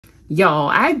Y'all,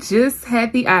 I just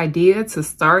had the idea to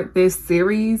start this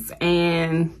series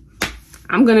and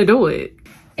I'm gonna do it.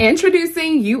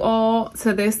 Introducing you all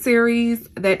to this series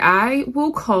that I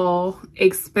will call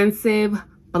Expensive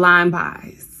Blind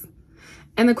Buys.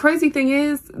 And the crazy thing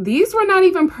is, these were not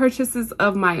even purchases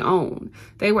of my own.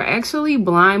 They were actually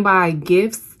blind buy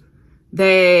gifts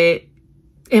that,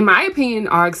 in my opinion,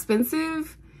 are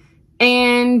expensive.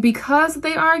 And because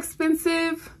they are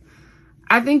expensive,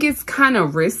 I think it's kind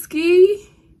of risky,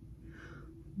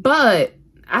 but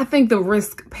I think the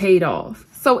risk paid off.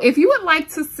 So if you would like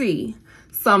to see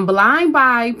some blind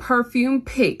buy perfume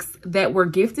picks that were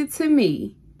gifted to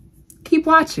me, keep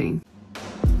watching.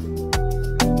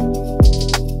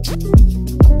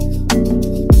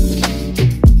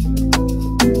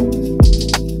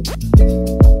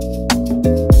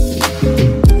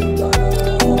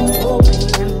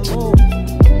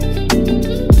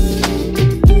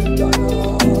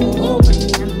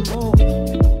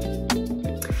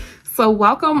 So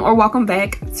welcome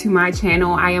back to my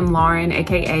channel. I am Lauren,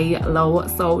 aka Low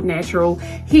So Natural,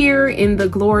 here in the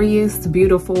glorious,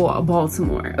 beautiful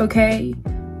Baltimore, okay?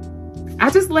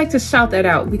 I just like to shout that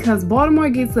out because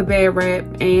Baltimore gets a bad rap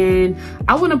and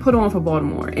I want to put on for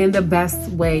Baltimore in the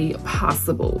best way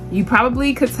possible. You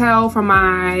probably could tell from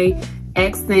my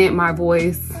accent, my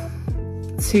voice,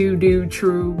 to do,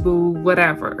 true, boo,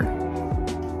 whatever.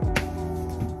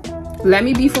 Let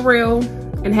me be for real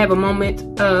and have a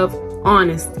moment of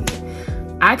honesty.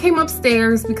 I came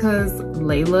upstairs because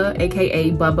Layla,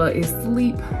 aka Bubba, is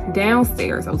asleep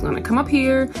downstairs. I was gonna come up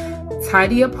here,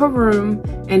 tidy up her room,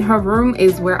 and her room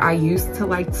is where I used to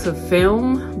like to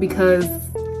film because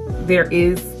there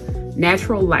is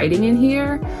natural lighting in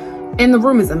here, and the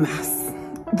room is a mess.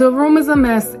 The room is a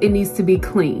mess. It needs to be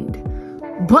cleaned.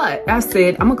 But I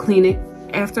said I'm gonna clean it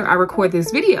after I record this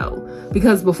video,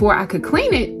 because before I could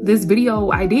clean it, this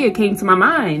video idea came to my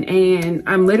mind and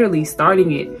I'm literally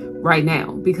starting it right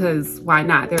now because why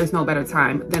not? There's no better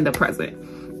time than the present.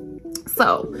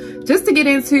 So just to get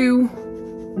into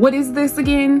what is this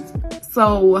again?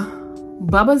 So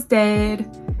Bubba's dad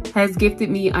has gifted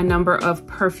me a number of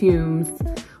perfumes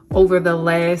over the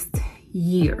last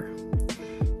year,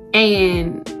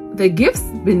 and the gifts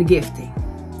been gifting,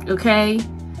 okay?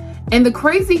 And the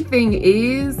crazy thing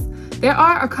is, there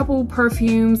are a couple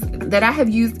perfumes that I have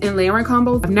used in layering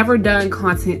combos. I've never done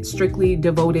content strictly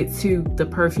devoted to the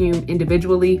perfume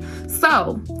individually.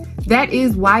 So that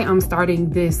is why I'm starting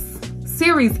this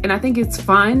series. And I think it's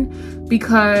fun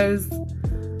because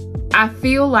I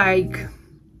feel like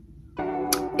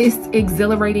it's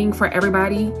exhilarating for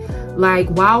everybody. Like,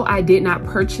 while I did not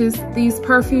purchase these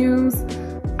perfumes,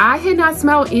 I had not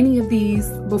smelled any of these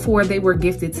before they were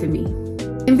gifted to me.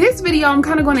 In this video, I'm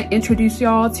kind of going to introduce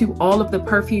y'all to all of the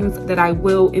perfumes that I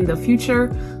will in the future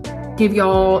give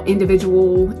y'all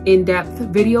individual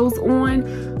in-depth videos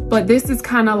on, but this is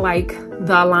kind of like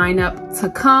the lineup to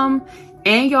come,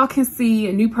 and y'all can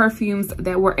see new perfumes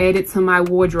that were added to my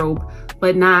wardrobe,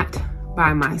 but not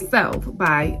by myself,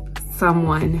 by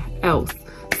someone else.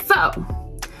 So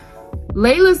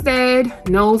Layla's dad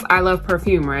knows I love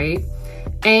perfume, right?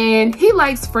 And he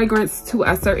likes fragrance to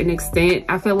a certain extent.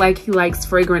 I feel like he likes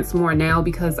fragrance more now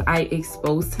because I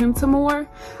exposed him to more.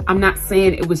 I'm not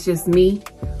saying it was just me,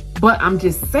 but I'm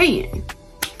just saying,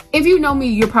 if you know me,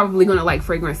 you're probably gonna like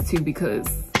fragrance too because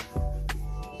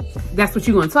that's what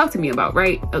you're gonna talk to me about,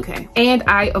 right? Okay. And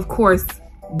I, of course,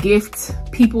 gift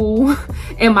people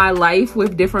in my life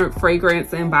with different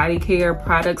fragrance and body care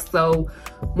products. So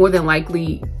more than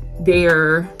likely,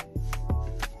 their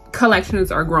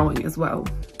collections are growing as well.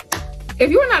 If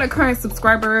you are not a current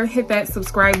subscriber, hit that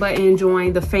subscribe button,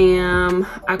 join the fam.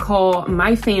 I call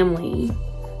my family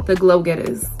the glow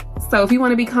getters. So if you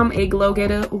want to become a glow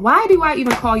getter, why do I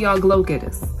even call y'all glow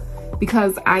getters?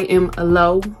 Because I am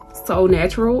Low So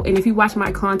Natural, and if you watch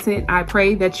my content, I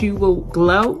pray that you will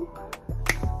glow.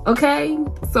 Okay,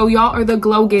 so y'all are the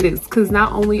glow getters, because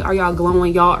not only are y'all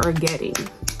glowing, y'all are getting.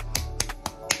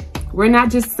 We're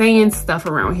not just saying stuff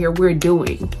around here, we're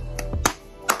doing.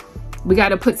 We got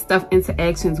to put stuff into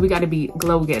actions. We got to be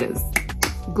glow getters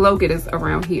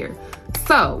around here.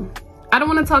 So I don't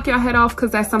want to talk y'all head off because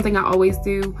that's something I always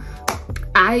do.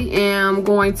 I am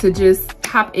going to just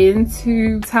hop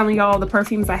into telling y'all the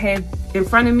perfumes I have in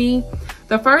front of me.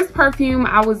 The first perfume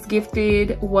I was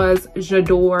gifted was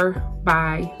Jahzara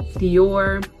by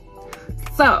Dior.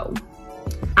 So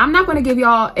I'm not going to give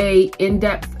y'all a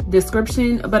in-depth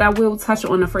description, but I will touch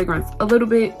on the fragrance a little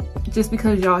bit just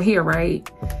because y'all here, right?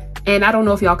 And I don't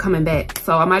know if y'all coming back,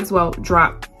 so I might as well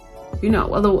drop, you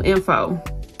know, a little info.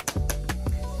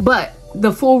 But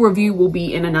the full review will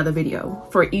be in another video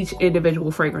for each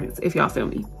individual fragrance, if y'all feel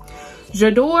me.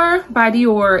 J'adore by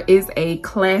Dior is a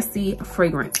classy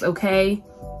fragrance, okay?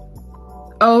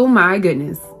 Oh my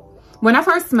goodness. When I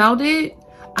first smelled it,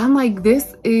 I'm like,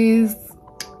 this is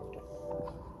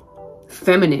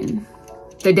feminine.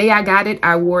 The day I got it,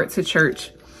 I wore it to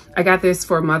church. I got this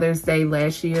for Mother's Day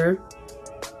last year.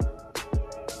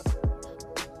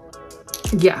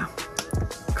 Yeah,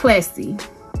 classy,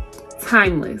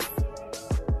 timeless,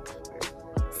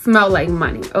 smell like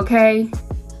money, okay?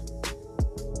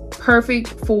 Perfect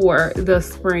for the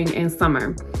spring and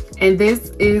summer. And this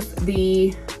is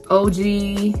the OG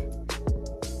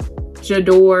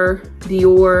J'adore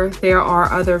Dior. There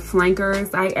are other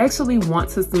flankers. I actually want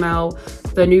to smell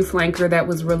the new flanker that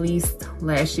was released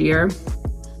last year,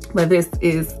 but this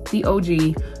is the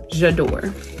OG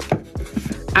J'adore.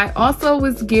 I also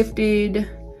was gifted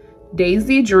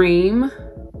Daisy Dream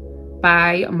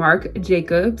by Marc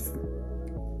Jacobs.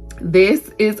 This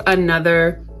is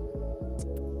another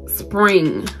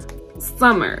spring,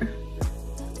 summer,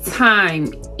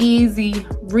 time, easy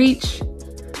reach.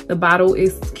 The bottle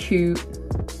is cute.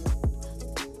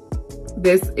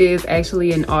 This is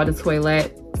actually an eau de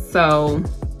toilette, so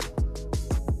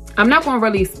I'm not going to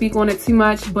really speak on it too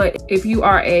much, but if you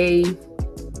are a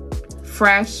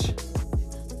fresh,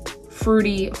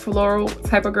 fruity, floral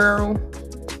type of girl,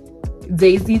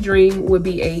 Daisy Dream would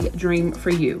be a dream for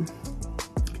you.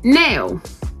 Now,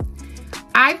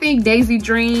 I think Daisy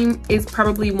Dream is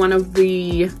probably one of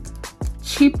the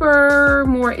cheaper,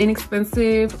 more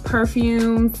inexpensive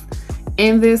perfumes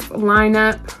in this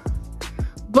lineup.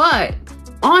 But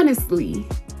honestly,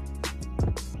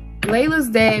 Layla's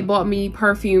dad bought me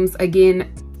perfumes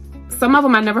again. Some of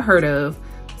them I never heard of.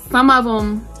 Some of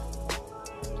them,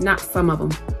 not some of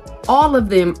them, all of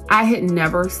them I had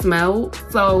never smelled.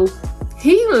 So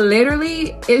he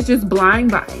literally is just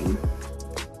blind buying.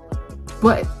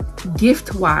 But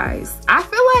gift wise, I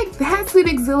feel like that's an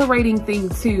exhilarating thing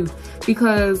too,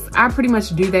 because I pretty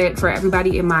much do that for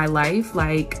everybody in my life.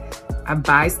 Like, I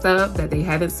buy stuff that they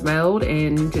haven't smelled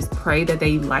and just pray that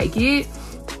they like it.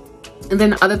 And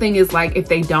then the other thing is, like, if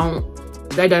they don't,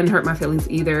 that doesn't hurt my feelings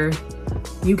either.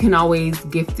 You can always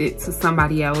gift it to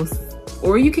somebody else,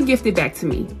 or you can gift it back to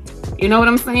me. You know what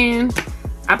I'm saying?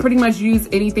 I pretty much use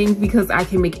anything because I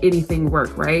can make anything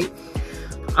work, right?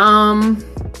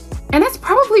 And that's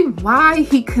probably why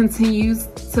he continues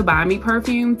to buy me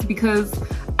perfumes, because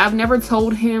I've never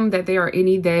told him that there are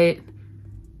any that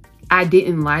I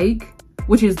didn't like,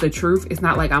 which is the truth. It's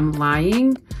not like I'm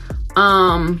lying.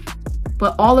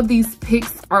 But all of these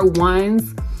picks are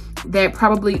ones that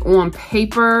probably on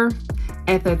paper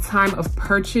at the time of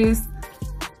purchase,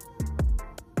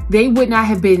 they would not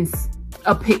have been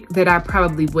a pick that I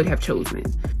probably would have chosen.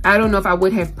 I don't know if I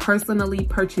would have personally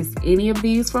purchased any of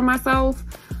these for myself.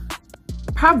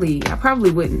 I probably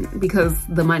wouldn't, because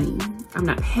the money, I'm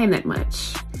not paying that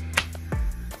much.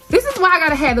 This is why I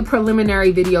gotta have the preliminary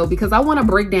video, because I want to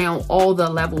break down all the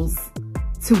levels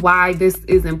to why this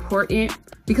is important.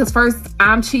 Because first,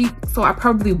 I'm cheap, so I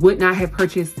probably would not have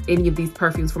purchased any of these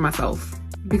perfumes for myself,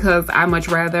 because I much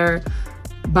rather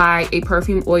buy a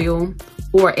perfume oil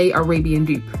or a Arabian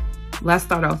dupe. Let's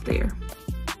start off there.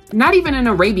 Not even an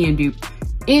Arabian dupe,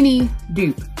 any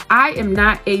dupe. I am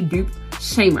not a dupe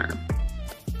shamer.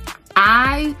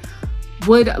 I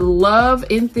would love,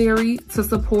 in theory, to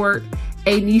support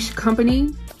a niche company,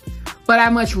 but I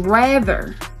much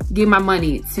rather give my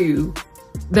money to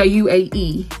the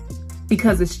UAE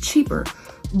because it's cheaper.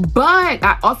 But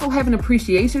I also have an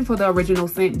appreciation for the original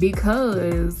scent,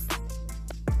 because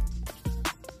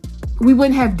we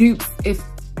wouldn't have dupes if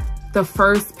the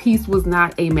first piece was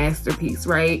not a masterpiece,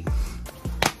 right?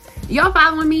 Y'all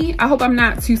following me? I hope I'm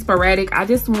not too sporadic. I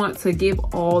just want to give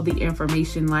all the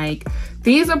information. Like,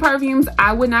 these are perfumes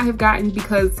I would not have gotten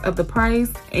because of the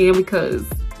price, and because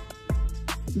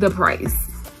the price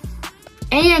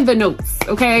and the notes,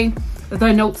 okay?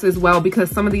 The notes as well, because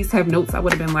some of these have notes I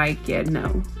would have been like, yeah,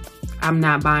 no, I'm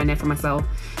not buying that for myself,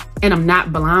 and I'm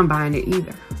not blind buying it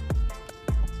either.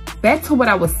 Back to what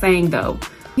I was saying though.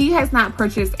 He has not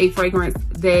purchased a fragrance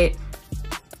that,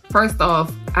 first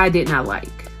off, I did not like.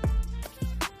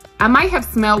 I might have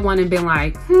smelled one and been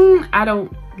like, I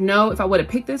don't know if I would have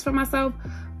picked this for myself,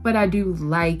 but I do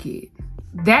like it.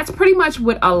 That's pretty much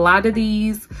what a lot of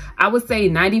these, I would say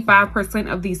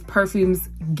 95% of these perfumes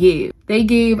give. They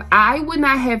give, I would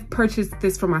not have purchased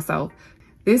this for myself.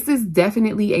 This is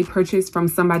definitely a purchase from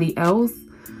somebody else,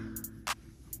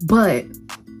 but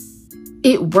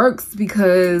it works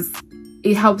because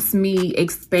it helps me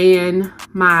expand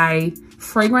my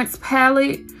fragrance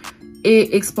palette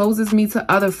it exposes me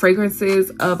to other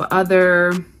fragrances of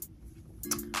other,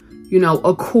 you know,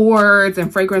 accords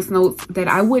and fragrance notes that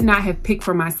I would not have picked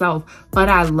for myself. But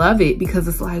I love it because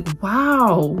it's like,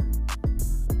 wow,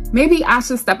 maybe I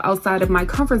should step outside of my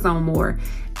comfort zone more.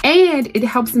 And it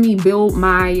helps me build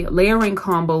my layering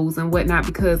combos and whatnot,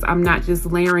 because I'm not just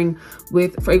layering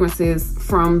with fragrances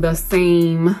from the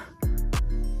same,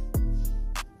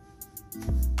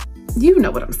 you know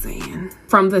what I'm saying,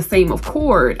 from the same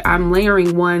accord. I'm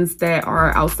layering ones that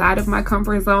are outside of my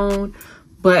comfort zone,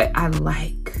 but I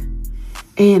like,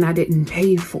 and I didn't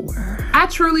pay for. I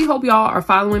truly hope y'all are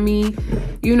following me.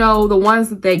 You know, the ones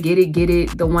that get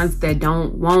it. The ones that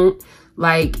don't, won't.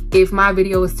 Like, if my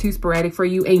video is too sporadic for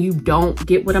you and you don't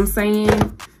get what I'm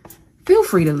saying, feel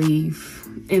free to leave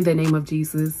in the name of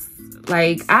Jesus.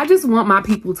 Like, I just want my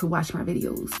people to watch my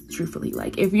videos, truthfully.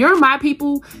 Like, if you're my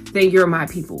people, then you're my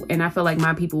people. And I feel like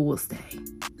my people will stay.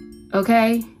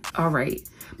 Okay? All right.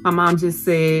 My mom just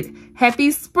said,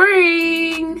 happy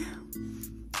spring.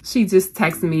 She just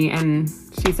texted me, and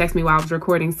she texted me while I was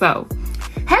recording. So,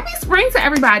 happy spring to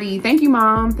everybody. Thank you,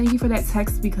 Mom. Thank you for that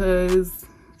text, because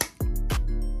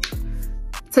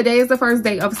today is the first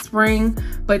day of spring,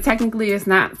 but technically it's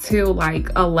not till like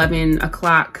 11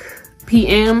 o'clock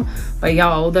p.m. But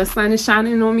y'all, the sun is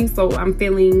shining on me, so I'm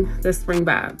feeling the spring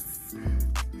vibes.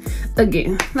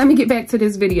 Again, let me get back to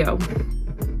this video.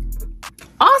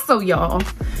 Also, y'all,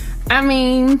 I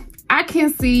mean, I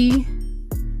can see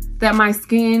that my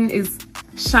skin is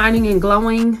shining and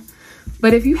glowing,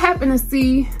 but if you happen to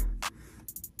see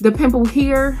the pimple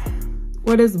here,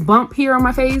 or this bump here on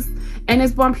my face, and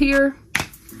this bump here,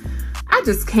 I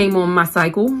just came on my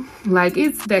cycle. Like,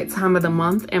 it's that time of the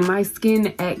month and my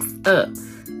skin acts up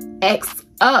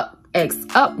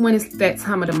when it's that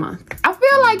time of the month. I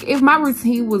feel like if my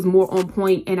routine was more on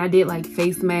point and I did like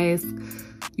face masks,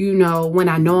 you know, when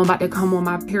I know I'm about to come on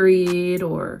my period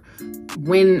or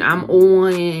when I'm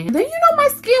on, then, you know, my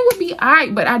skin would be all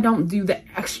right, but I don't do the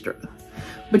extra.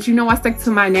 But, you know, I stick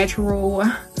to my natural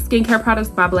skincare products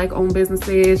by Black owned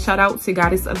businesses. Shout out to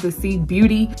Goddess of the Sea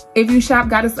Beauty. If you shop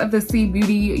Goddess of the Sea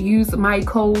Beauty, use my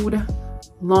code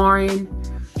Lauren.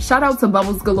 Shout out to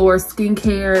Bubbles Galore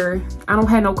Skincare. I don't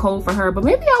have no code for her, but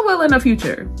maybe I will in the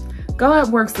future.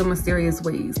 God works in mysterious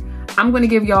ways. I'm going to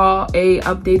give y'all a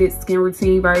updated skin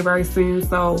routine very, very soon,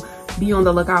 so be on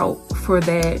the lookout for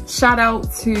that. Shout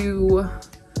out to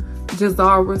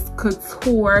Jahzara's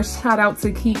Kouture. Shout out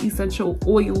to Key Essential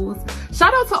Oils.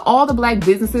 Shout out to all the Black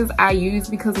businesses I use,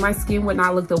 because my skin would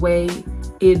not look the way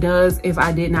it does if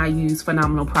I did not use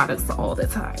phenomenal products all the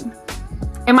time.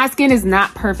 And my skin is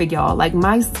not perfect, y'all. Like,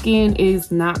 my skin is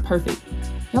not perfect.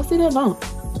 Y'all see that bump?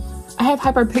 I have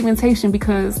hyperpigmentation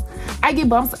because I get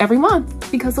bumps every month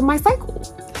because of my cycle.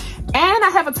 And I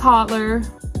have a toddler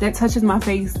that touches my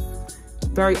face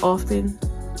very often.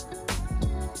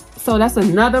 So that's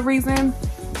another reason.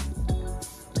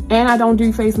 And I don't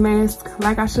do face masks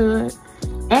like I should.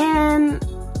 And,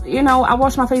 you know, I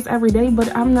wash my face every day,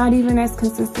 but I'm not even as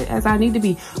consistent as I need to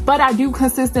be. But I do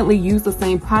consistently use the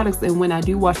same products. And when I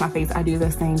do wash my face, I do the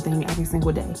same thing every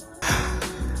single day.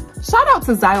 Shout out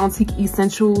to Zyontique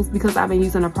Essentials, because I've been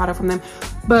using a product from them.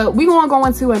 But we gonna go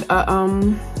into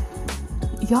an,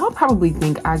 y'all probably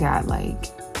think I got like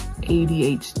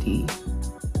ADHD.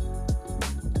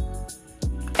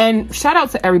 And shout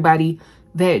out to everybody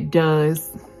that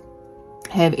does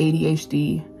have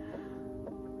ADHD.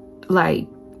 Like,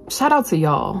 shout out to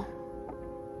y'all,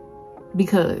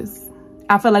 because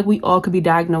I feel like we all could be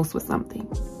diagnosed with something,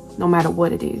 no matter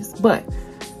what it is. But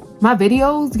my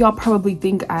videos, y'all probably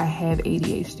think I have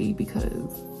ADHD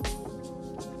because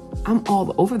I'm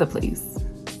all over the place.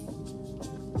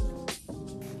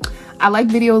 I like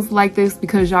videos like this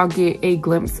because y'all get a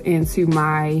glimpse into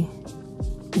my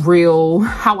real,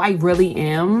 how I really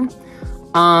am.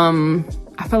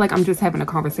 I feel like I'm just having a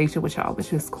conversation with y'all,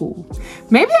 which is cool.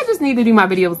 Maybe I just need to do my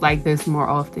videos like this more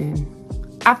often.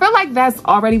 I feel like that's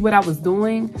already what I was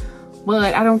doing,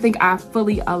 but I don't think I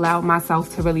fully allowed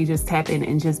myself to really just tap in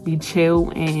and just be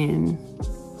chill, and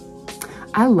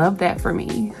I love that for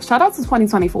me. Shout out to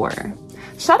 2024.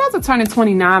 Shout out to turning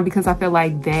 29, because I feel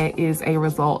like that is a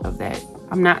result of that.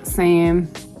 I'm not saying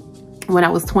when I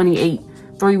was 28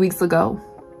 3 weeks ago,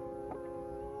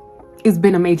 it's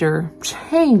been a major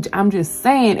change. I'm just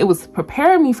saying it was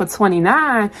preparing me for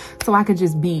 29 so I could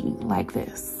just be like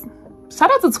this. Shout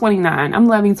out to 29. I'm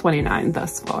loving 29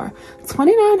 thus far.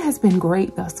 29 has been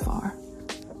great thus far.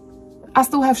 I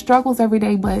still have struggles every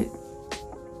day, but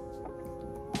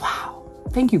wow.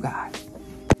 Thank you, God.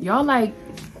 Y'all like,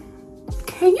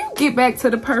 can you get back to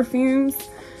the perfumes?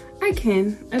 I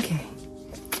can. Okay.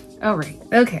 All right.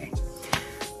 Okay.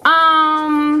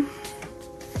 All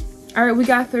right, we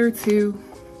got through 2.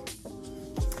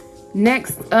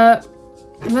 Next up,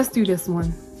 let's do this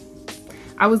one.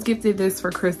 I was gifted this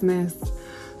for Christmas.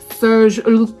 Serge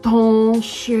Lutton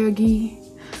Shaggy.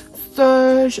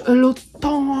 Serge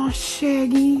Lutton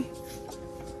Shaggy.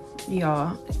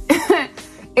 Y'all.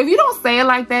 If you don't say it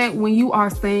like that when you are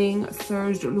saying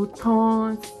Serge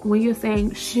Lutton, when you're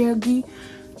saying Shaggy,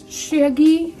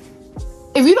 Shaggy,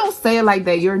 if you don't say it like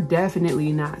that, you're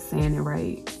definitely not saying it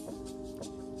right.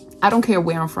 I don't care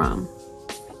where I'm from.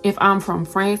 If I'm from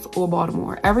France or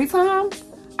Baltimore, every time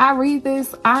I read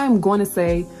this, I'm going to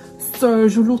say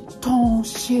Serge Lutton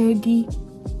Shaggy.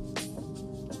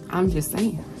 I'm just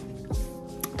saying.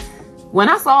 When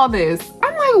I saw this,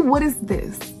 I'm like, what is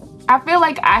this? I feel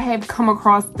like I have come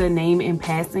across the name in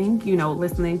passing, you know,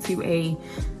 listening to a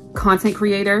content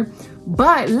creator.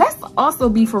 But let's also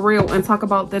be for real and talk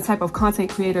about the type of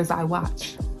content creators I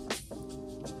watch.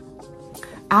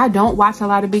 I don't watch a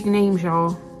lot of big names,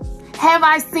 y'all. Have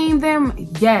I seen them?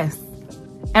 Yes,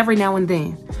 every now and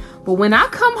then. But when I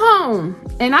come home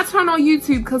and I turn on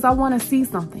YouTube because I want to see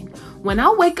something, when I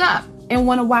wake up and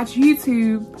want to watch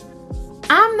YouTube,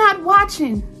 I'm not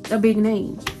watching a big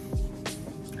name.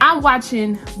 I'm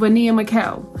watching Vania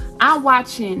McKell. I'm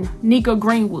watching Nika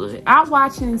Greenwood. I'm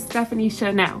watching Stephanie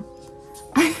Chanel.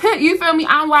 You feel me?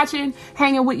 I'm watching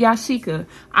Hanging with Yashika.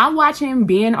 I'm watching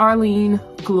Ben Arlene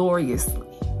Gloriously.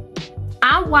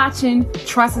 I'm watching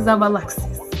Tresses of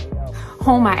Alexis,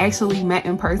 whom I actually met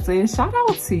in person. Shout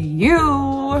out to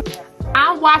you.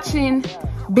 I'm watching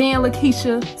Ben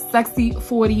Lakeisha Sexy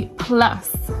 40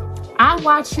 Plus. I'm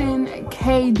watching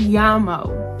K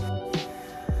Diamo.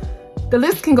 The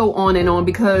list can go on and on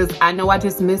because I know I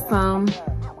just missed some.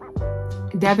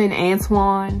 Devin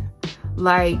Antoine,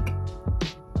 like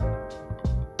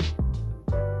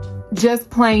Just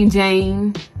Plain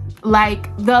Jane.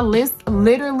 Like the list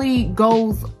literally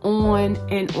goes on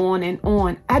and on and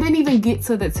on. I didn't even get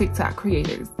to the TikTok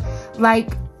creators.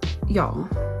 Like, y'all,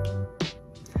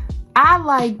 I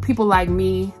like people like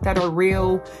me that are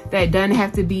real, that doesn't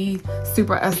have to be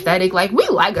super aesthetic. Like, we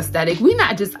like aesthetic. We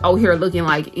not just out here looking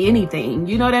like anything.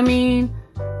 You know what I mean?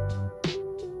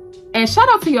 And shout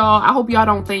out to y'all. I hope y'all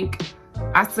don't think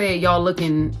I said y'all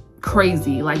looking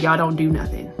crazy, like y'all don't do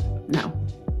nothing. No.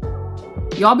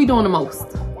 Y'all be doing the most,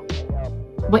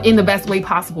 but in the best way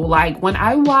possible. Like, when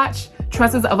I watch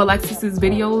Tresses of Alexis's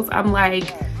videos, I'm like,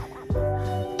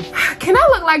 can I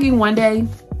look like you one day?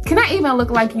 Can I even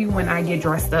look like you when I get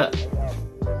dressed up?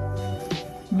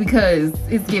 Because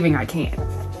it's giving I can't.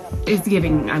 It's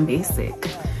giving I'm basic.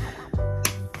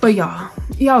 But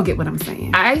y'all get what I'm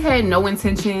saying. I had no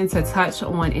intention to touch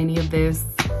on any of this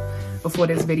before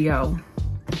this video.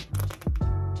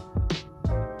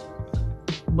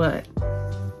 But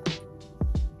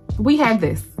we have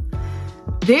this.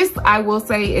 This, I will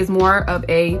say, is more of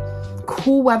a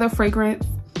cool weather fragrance.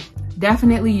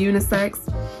 Definitely unisex.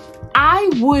 I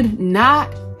would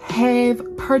not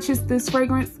have purchased this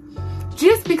fragrance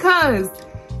just because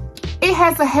it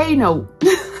has a hay note.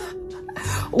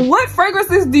 What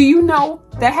fragrances do you know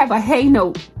that have a hay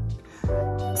note?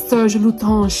 Serge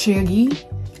Lutton Shaggy.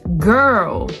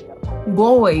 Girl,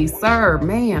 boy, sir,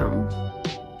 ma'am,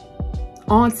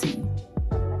 auntie.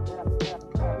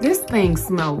 This thing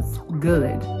smells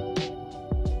good.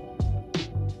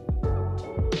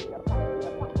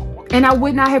 And I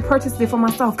would not have purchased it for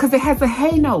myself because it has a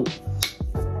hay note.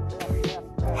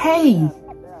 Hey.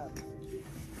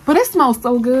 But it smells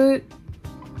so good.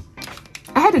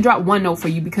 I had to drop one note for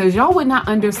you because y'all would not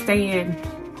understand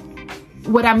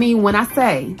what I mean when I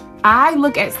say, I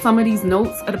look at some of these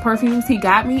notes of the perfumes he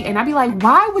got me and I be like,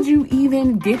 why would you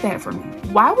even get that for me?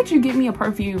 Why would you get me a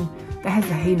perfume that has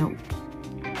a hay note?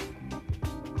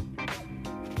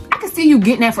 I can see you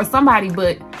getting that for somebody,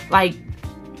 but like...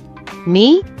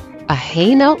 Me? A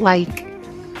hay note? Like...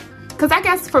 Because I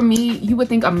guess for me, you would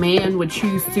think a man would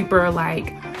choose super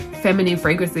like feminine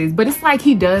fragrances, but it's like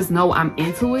he does know I'm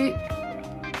into it.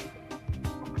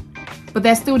 But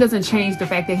that still doesn't change the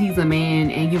fact that he's a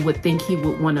man and you would think he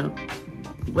would want to,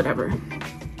 whatever.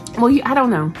 Well, I don't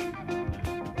know.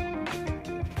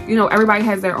 You know, everybody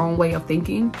has their own way of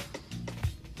thinking.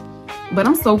 But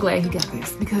I'm so glad he got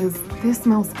this because this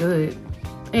smells good.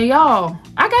 And y'all,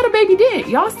 I got a baby dent.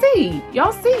 Y'all see.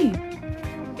 Y'all see.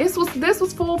 This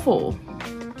was full.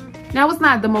 Now, it's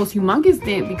not the most humongous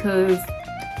dent because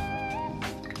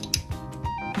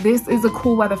this is a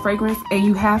cool weather fragrance and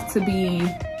you got to be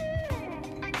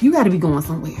going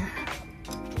somewhere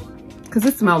because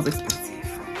it smells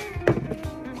expensive.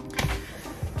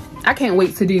 I can't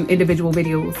wait to do individual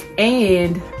videos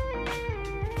and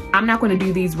I'm not going to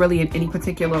do these really in any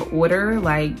particular order.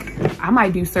 Like, I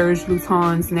might do Serge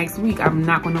Lutens next week. I'm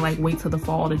not going to like wait till the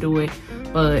fall to do it.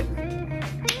 But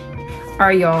all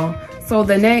right, y'all. So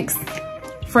the next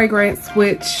fragrance,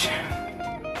 which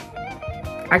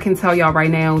I can tell y'all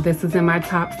right now, this is in my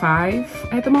top 5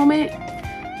 at the moment.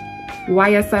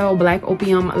 YSL Black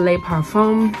Opium Les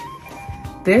Parfums.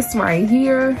 This right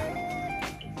here.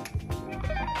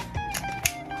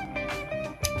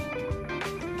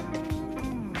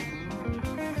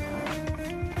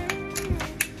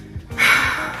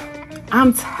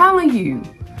 I'm telling you,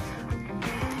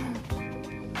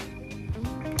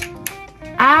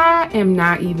 I am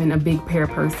not even a big pear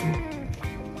person.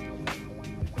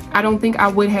 I don't think I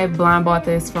would have blind bought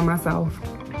this for myself.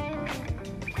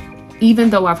 Even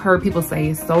though I've heard people say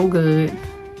it's so good.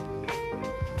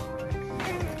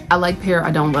 I like pear,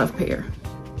 I don't love pear.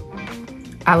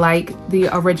 I like the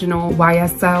original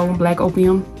YSL Black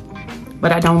Opium,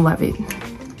 but I don't love it.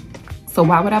 So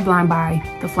why would I blind buy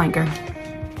the flanker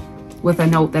with a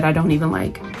note that I don't even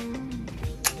like?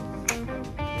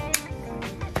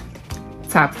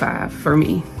 Top 5 for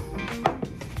me.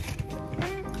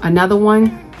 Another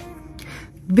one.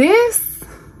 This,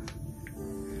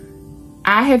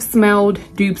 I have smelled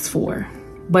dupes for,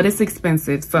 but it's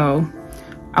expensive, so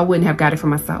I wouldn't have got it for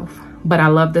myself. But I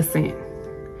love the scent.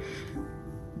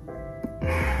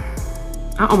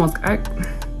 I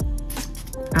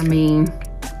mean,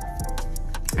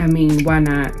 why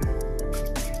not?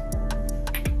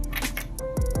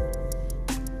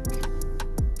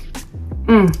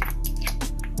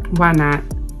 Why not?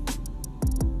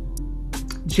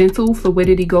 Gentle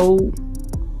Fluidity Gold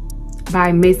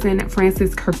by Mason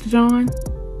Francis Kurkdjian.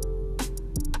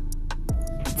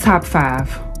 Top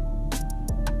 5.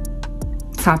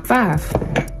 Top 5.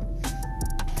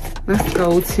 Let's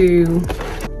go to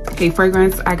a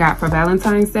fragrance I got for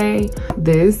Valentine's Day.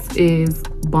 This is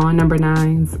Bond No.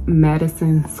 9's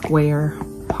Madison Square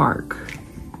Park.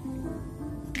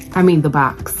 I mean the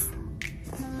box.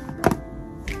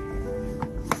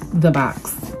 The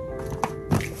box.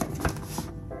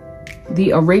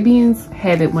 The Arabians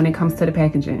have it when it comes to the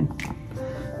packaging,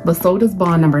 but so does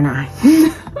Bond No. 9.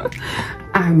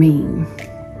 I mean,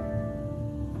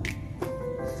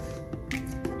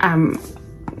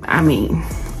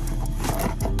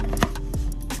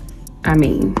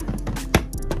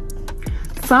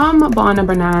 some Bond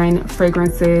No. 9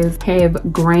 fragrances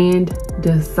have grand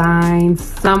designs.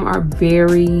 Some are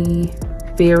very,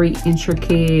 very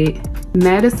intricate.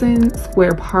 Madison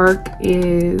Square Park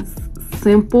is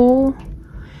simple,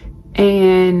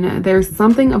 and there's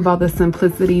something about the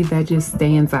simplicity that just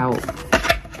stands out,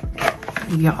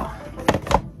 y'all.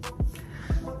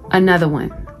 Another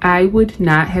one. I would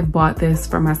not have bought this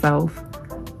for myself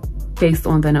based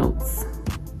on the notes.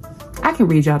 I can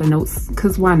read y'all the notes,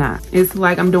 because why not? It's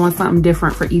like I'm doing something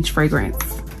different for each fragrance.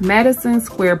 Madison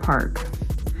Square Park.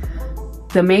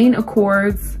 The main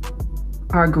accords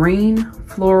are green,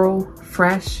 floral,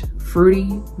 fresh,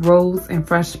 fruity, rose, and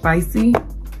fresh spicy.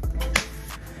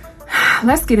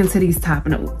 Let's get into these top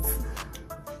notes.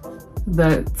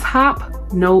 The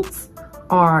top notes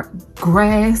are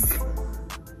grass,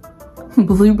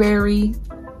 blueberry,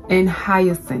 and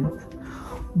hyacinth.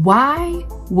 Why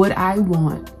would I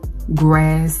want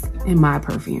grass in my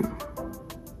perfume?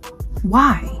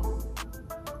 Why?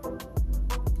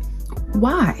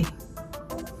 Why?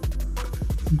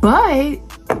 But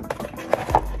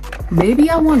maybe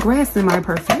I want grass in my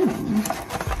perfume,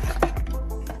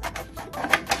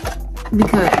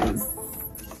 because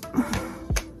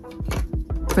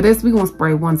for this we're gonna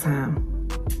spray 1 time.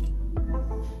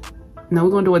 No,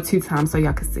 we're gonna do it 2 times so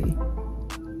y'all can see.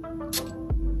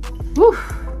 Woo.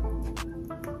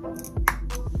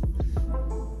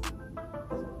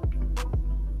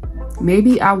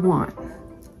 Maybe I want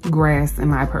grass in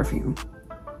my perfume.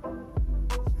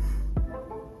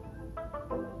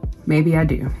 Maybe I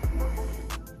do.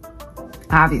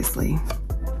 Obviously.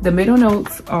 The middle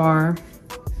notes are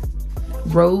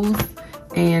rose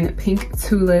and pink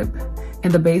tulip,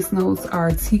 and the base notes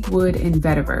are teak wood and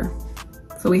vetiver.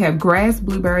 So we have grass,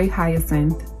 blueberry,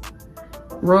 hyacinth,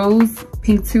 rose,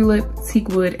 pink tulip, teak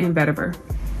wood, and vetiver.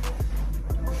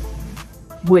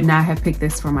 Would not have picked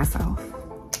this for myself.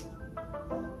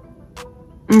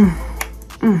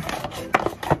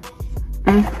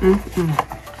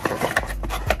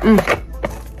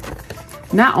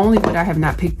 Not only would I have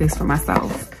not picked this for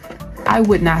myself, I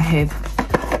would not have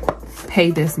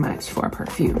paid this much for a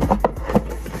perfume.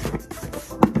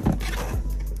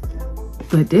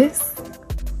 But this,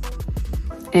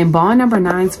 and Bond No.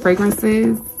 9's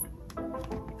fragrances,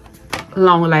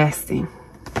 long lasting.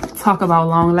 Talk about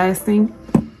long lasting,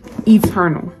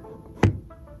 eternal.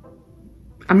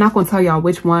 I'm not gonna tell y'all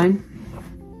which one,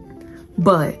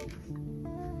 but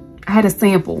I had a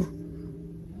sample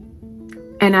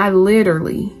and I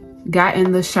literally got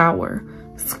in the shower,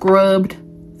 scrubbed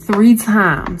 3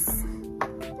 times.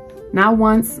 Not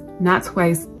once, not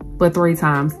twice, but 3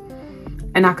 times.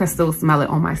 And I could still smell it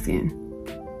on my skin.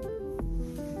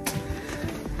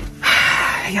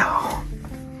 Y'all,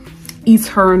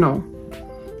 eternal,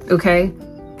 okay?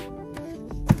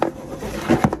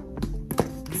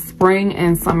 Spring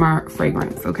and summer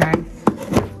fragrance, okay?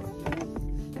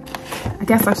 I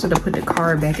guess I should have put the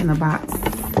card back in the box.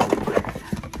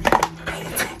 Pay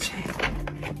attention.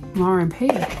 Lauren, pay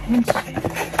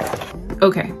attention.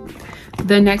 Okay,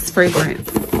 the next fragrance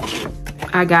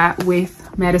I got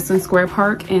with Madison Square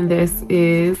Park, and this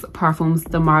is Parfums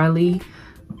de Marly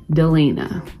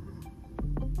Delina.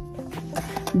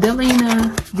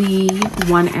 Delina, the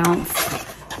 1 ounce.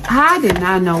 I did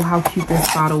not know how cute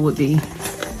this bottle would be.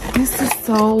 This is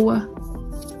so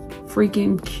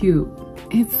freaking cute.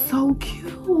 It's so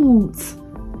cute.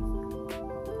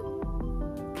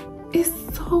 It's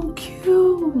so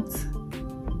cute.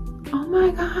 Oh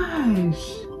my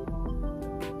gosh.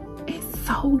 It's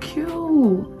so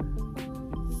cute.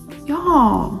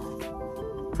 Y'all,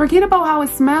 forget about how it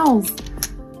smells.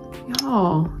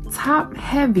 Y'all, top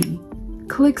heavy,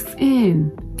 clicks in.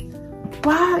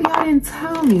 Why y'all didn't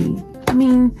tell me? I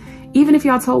mean, even if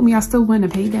y'all told me, I still wouldn't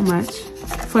have paid that much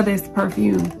for this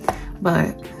perfume.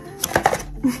 But,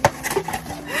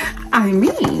 I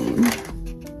mean,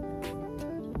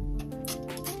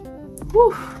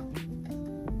 whew.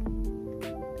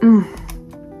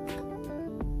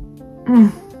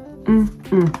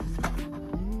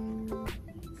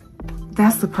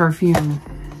 That's the perfume.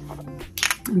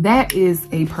 That is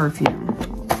a perfume.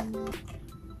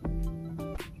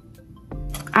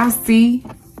 I see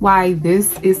why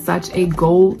this is such a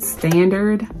gold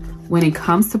standard when it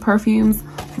comes to perfumes,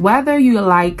 whether you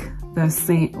like the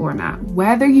scent or not.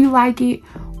 Whether you like it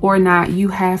or not, you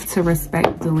have to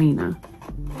respect Delina.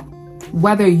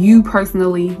 Whether you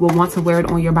personally will want to wear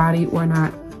it on your body or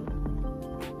not,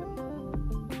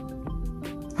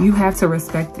 you have to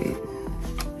respect it.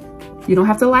 You don't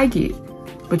have to like it,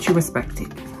 but you respect it.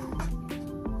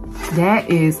 That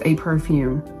is a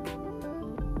perfume.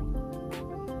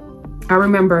 I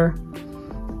remember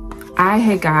I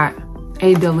had got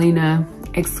a Delina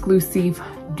exclusive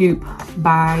dupe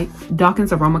by Daukens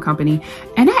Arome Co,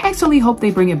 and I actually hope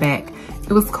they bring it back.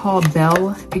 It was called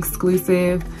Belle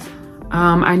Exclusive.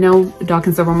 I know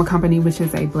Daukens Arome Co, which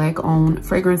is a Black-owned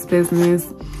fragrance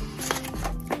business,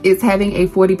 is having a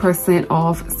 40%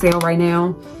 off sale right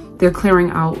now. They're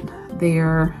clearing out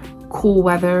their cool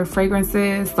weather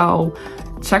fragrances, so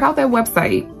check out their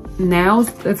website. Now's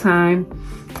the time,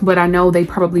 but I know they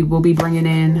probably will be bringing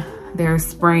in their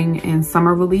spring and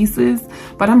summer releases,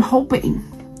 but I'm hoping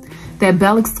that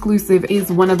Belle Exclusive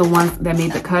is one of the ones that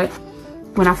made the cut.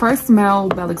 When I first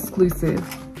smelled Belle Exclusive,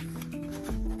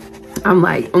 I'm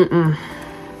like, it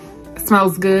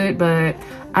smells good, but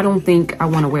I don't think I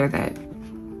want to wear that.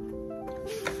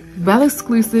 Belle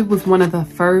Exclusive was one of the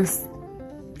first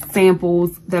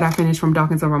samples that I finished from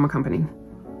Daukens Arome Co.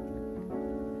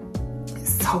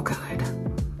 It's so good.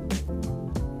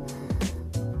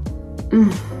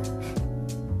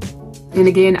 And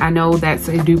again, I know that's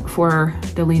a dupe for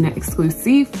Delina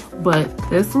Exclusive, but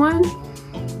this one,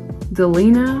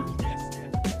 Delina,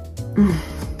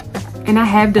 and I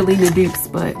have Delina dupes,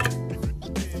 but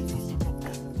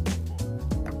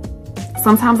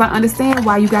sometimes I understand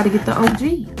why you got to get the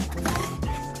OG.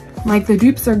 Like, the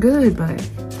dupes are good, but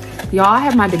y'all, I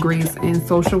have my degrees in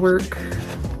social work.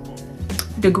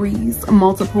 Degrees,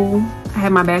 multiple. I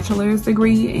have my bachelor's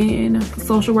degree in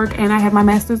social work and I have my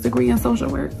master's degree in social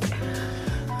work.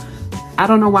 I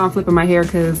don't know why I'm flipping my hair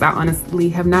because I honestly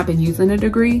have not been using a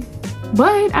degree.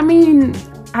 But, I mean,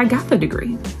 I got the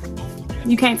degree.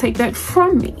 You can't take that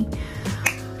from me.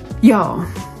 Y'all,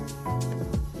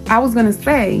 I was gonna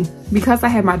say, because I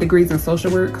have my degrees in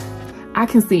social work, I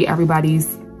can see everybody's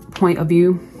point of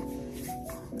view.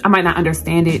 I might not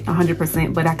understand it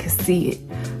 100%, but I can see it.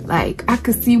 Like, I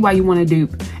could see why you want to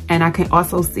dupe, and I can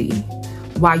also see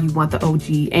why you want the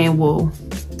OG and will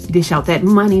dish out that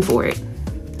money for it.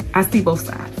 I see both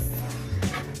sides.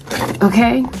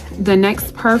 Okay, the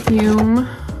next perfume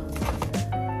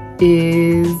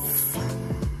is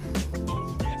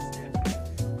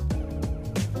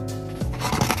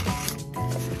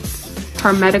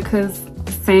Hermetica's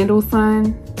Sandal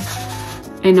Sun.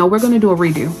 And no, we're gonna do a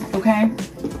redo, okay?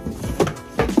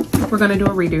 We're gonna do a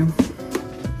redo.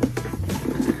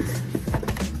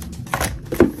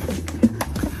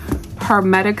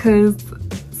 Hermetica's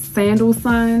Sandal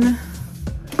Sun.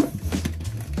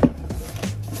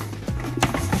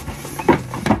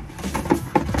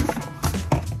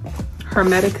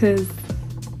 Hermetica's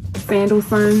Sandal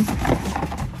Sun.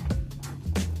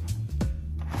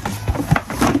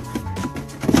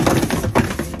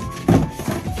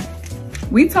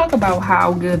 We talk about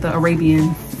how good the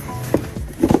Arabian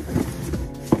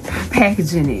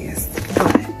packaging is,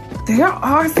 but there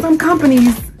are some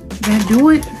companies that do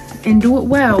it and do it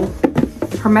well.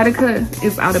 Hermetica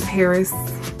is out of Paris.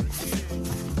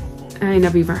 I ain't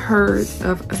never even heard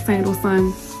of a Sandal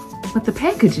Sun, but the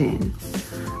packaging,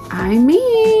 I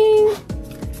mean,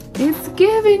 it's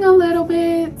giving a little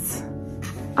bit,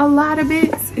 a lot of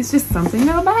bits. It's just something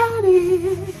about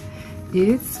it.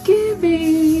 It's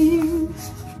giving.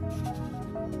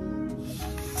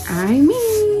 I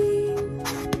mean,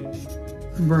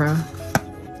 bruh,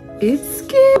 it's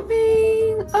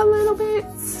giving a little bit.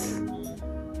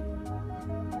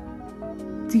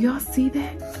 Do y'all see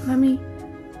that? Let me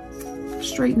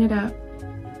straighten it up.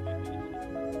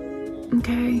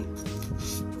 Okay.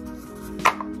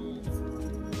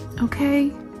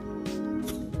 Okay.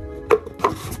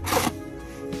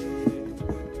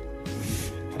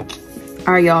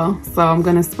 All right, y'all. So I'm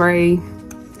gonna spray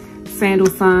Sandal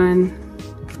Sun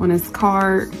on this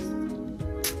card.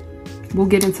 We'll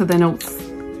get into the notes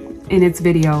in its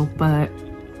video, but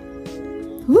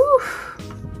whew,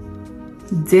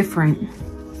 different.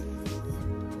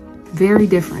 Very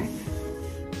different.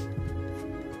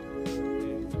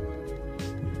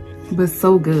 But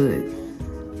so good.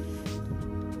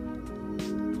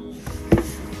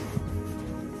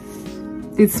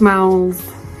 It smells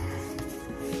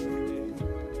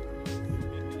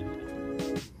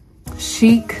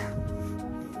chic.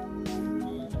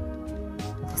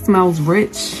 Smells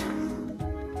rich.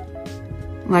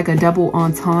 Like a double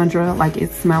entendre, like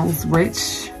it smells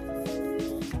rich.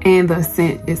 And the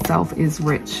scent itself is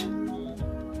rich.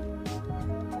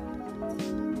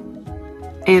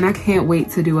 And I can't wait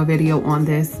to do a video on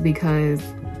this because,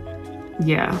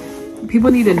 yeah, people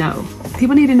need to know.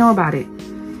 People need to know about it.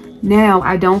 Now,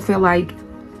 I don't feel like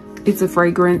it's a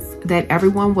fragrance that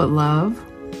everyone would love.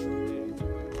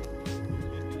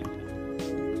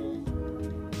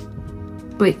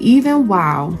 But even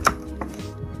while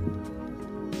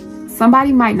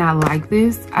somebody might not like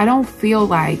this, I don't feel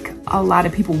like a lot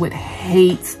of people would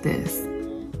hate this.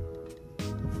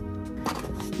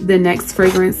 The next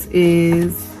fragrance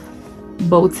is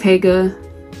Bottega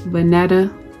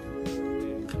Veneta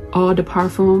Eau de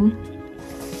Parfum.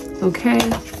 Okay.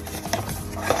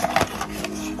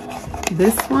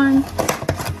 This one,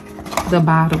 the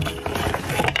bottle.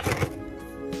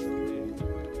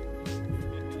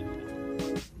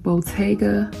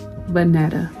 Bottega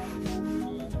Veneta.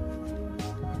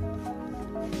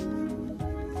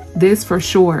 This for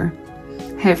sure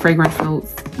had fragrance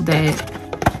notes that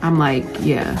I'm like,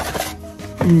 yeah,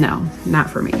 no, not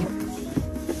for me.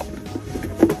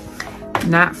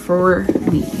 Not for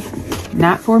me.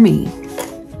 Not for me.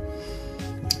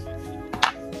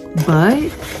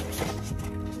 But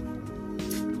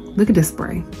look at this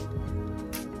spray.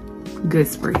 Good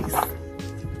sprays.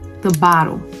 The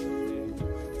bottle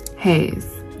has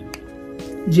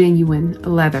genuine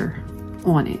leather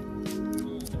on it.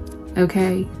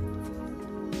 Okay?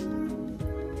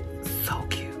 So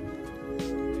cute.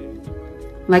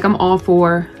 Like, I'm all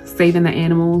for saving the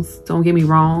animals, don't get me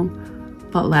wrong,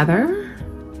 but leather?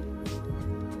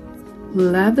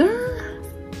 Leather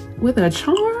with a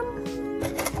charm?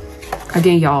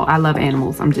 Again, y'all, I love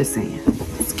animals, I'm just saying.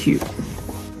 It's cute.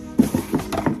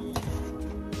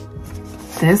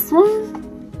 This one?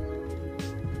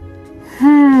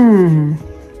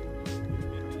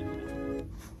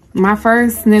 My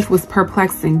first sniff was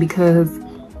perplexing because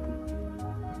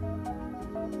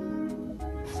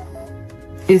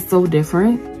it's so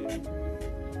different.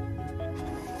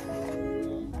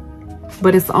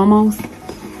 But it's almost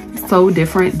so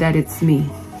different that it's me.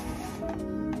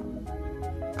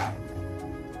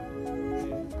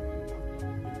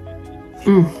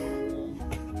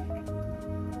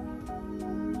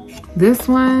 This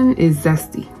one is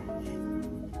zesty.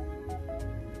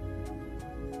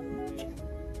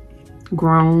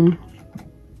 Grown.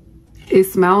 It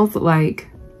smells like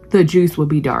the juice would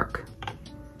be dark.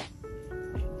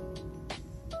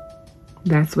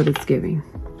 That's what it's giving.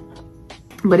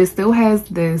 But it still has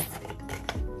this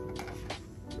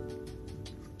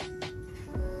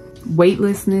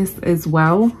weightlessness as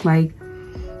well. Like,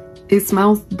 it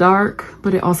smells dark,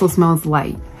 but it also smells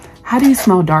light. How do you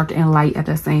smell dark and light at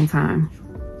the same time?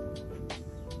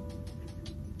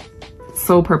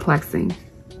 So perplexing.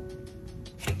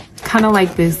 Kind of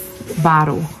like this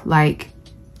bottle, like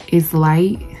it's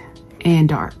light and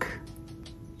dark.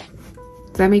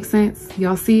 Does that make sense?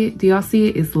 Y'all see it? Do y'all see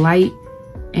it? It's light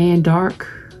and dark.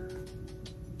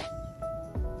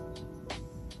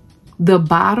 The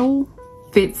bottle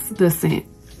fits the scent.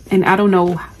 And I don't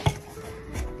know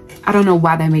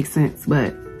why that makes sense,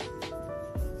 but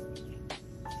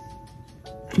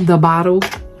the bottle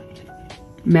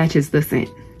matches the scent.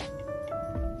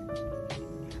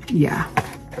 Yeah,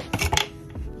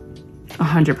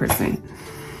 100%.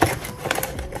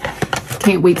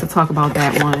 Can't wait to talk about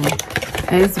that one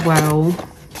as well.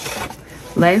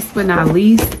 Last but not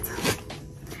least,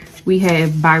 we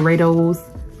have Byredo's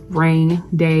Reine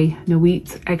de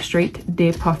Nuit Extrait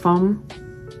de Parfum.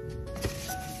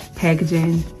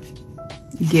 Packaging,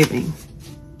 giving.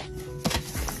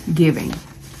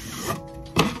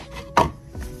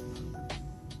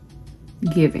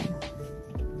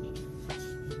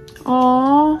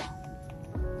 Aww,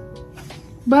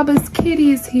 Bubba's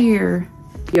kitty is here.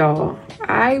 Y'all,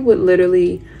 I would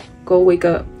literally go wake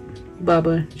up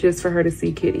Bubba just for her to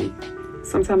see Kitty.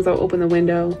 Sometimes I'll open the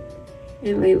window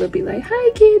and Layla be like,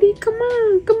 hi Kitty, come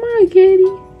on Kitty,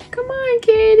 come on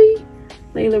Kitty.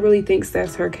 Layla really thinks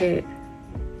that's her cat.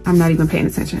 I'm not even paying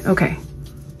attention. Okay,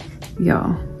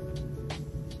 y'all,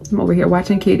 I'm over here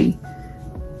watching Kitty.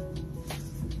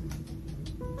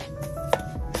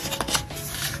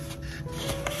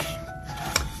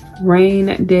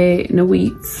 Reine de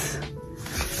Nuit.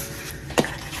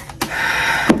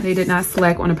 They did not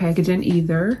slack on the packaging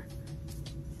either.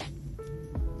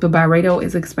 But Byredo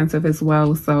is expensive as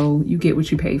well, so you get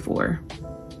what you pay for.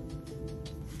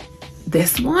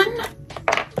 This one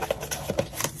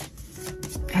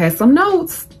has some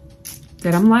notes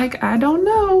that I'm like, I don't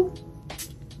know.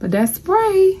 But that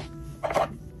spray.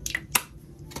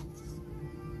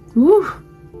 Woo.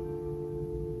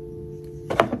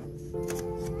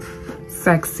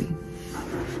 Sexy.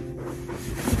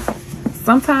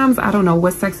 Sometimes I don't know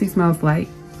what sexy smells like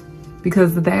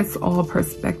because that's all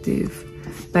perspective.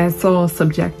 That's all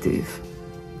subjective.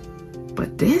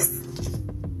 But this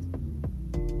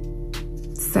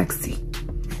sexy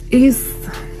is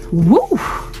woo.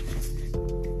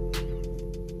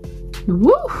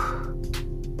 Woo.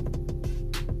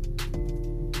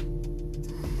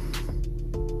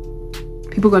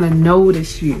 People gonna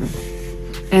notice you.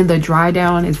 And the dry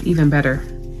down is even better.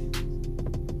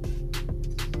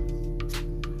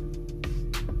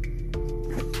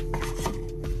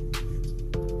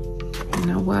 You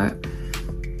know what?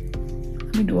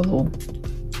 Let me do a little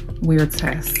weird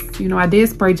test. You know, I did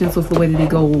spray Gentle Fluidity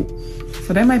Gold,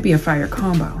 so that might be a fire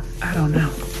combo. I don't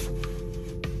know.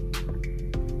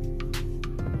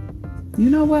 You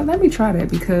know what? Let me try that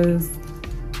because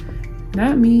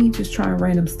not me just trying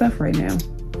random stuff right now.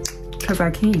 Because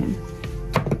I can.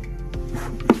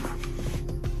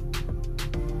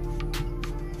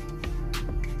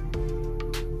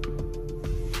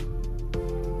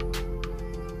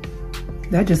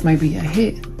 That just might be a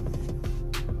hit.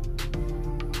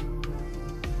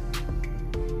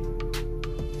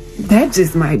 That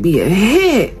just might be a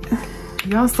hit.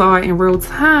 Y'all saw it in real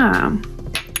time.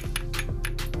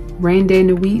 Reine de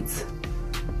Nuit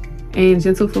and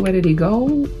Gentle Fluidity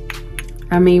Gold.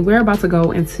 I mean, we're about to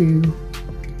go into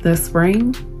the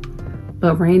spring,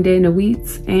 but Reine de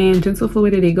Nuit and Gentle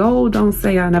Fluidity Gold don't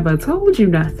say I never told you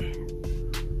nothing.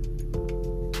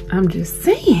 I'm just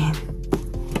saying.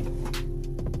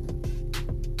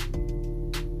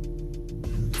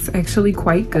 It's actually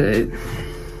quite good.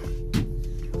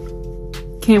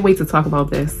 Can't wait to talk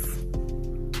about this.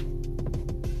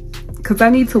 Because I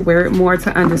need to wear it more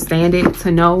to understand it, to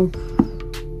know,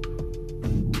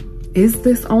 is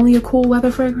this only a cool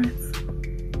weather fragrance?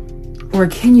 Or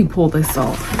can you pull this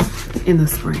off in the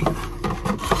spring?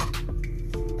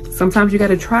 Sometimes you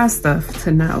gotta try stuff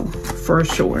to know for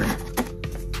sure.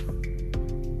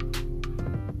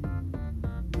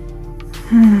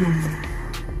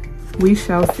 We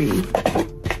shall see.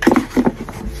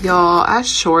 Y'all, I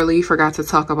surely forgot to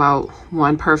talk about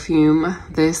one perfume.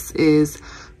 This is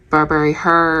Burberry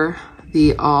Her,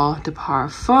 the Eau de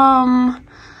Parfum.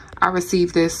 I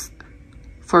received this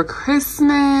for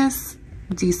Christmas,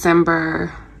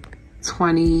 December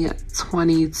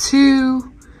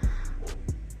 2022.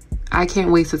 I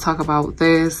can't wait to talk about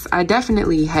this. I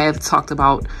definitely have talked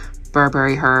about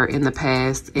Burberry Her in the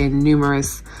past in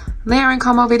numerous Laurenart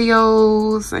Co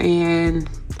videos and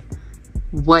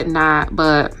whatnot,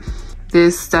 but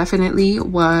this definitely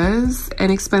was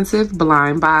an expensive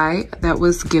blind buy that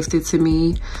was gifted to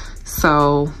me,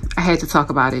 so I had to talk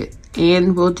about it,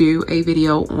 and we'll do a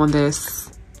video on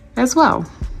this as well.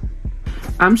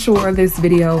 I'm sure this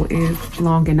video is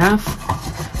long enough.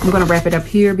 I'm gonna wrap it up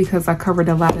here because I covered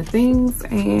a lot of things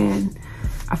and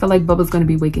I feel like Bubba's gonna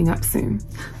be waking up soon.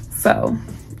 So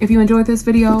if you enjoyed this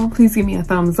video, please give me a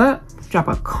thumbs up, drop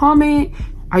a comment.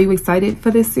 Are you excited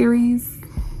for this series?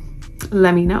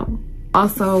 let me know.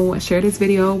 Also, share this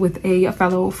video with a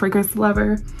fellow fragrance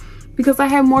lover because I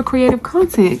have more creative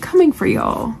content coming for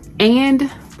y'all. And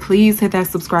please hit that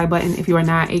subscribe button if you are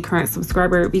not a current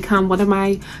subscriber. Become one of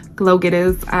my glow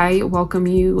getters. I welcome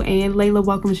you, and Layla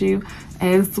welcomes you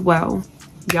as well.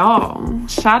 Y'all,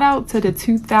 shout out to the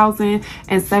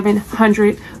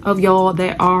 2,700 of y'all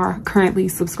that are currently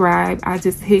subscribed. I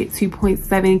just hit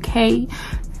 2.7K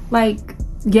like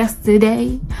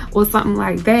yesterday or something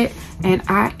like that, and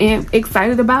I am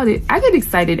excited about it. I get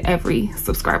excited every new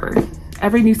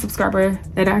subscriber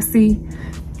that I see.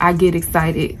 I get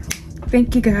excited.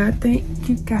 Thank you, God. Thank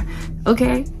you, God.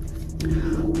 Okay,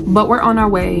 but we're on our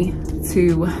way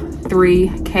to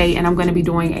 3K, and I'm going to be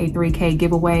doing a 3K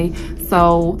giveaway.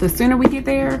 So the sooner we get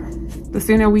there, the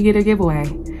sooner we get a giveaway.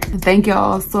 Thank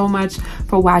y'all so much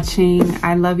for watching.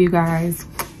 I love you guys.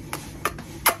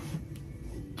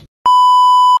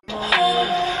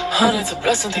 Hundreds of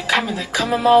blessings, they coming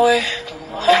my way.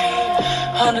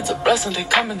 Hundreds of blessings, they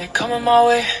coming my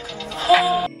way.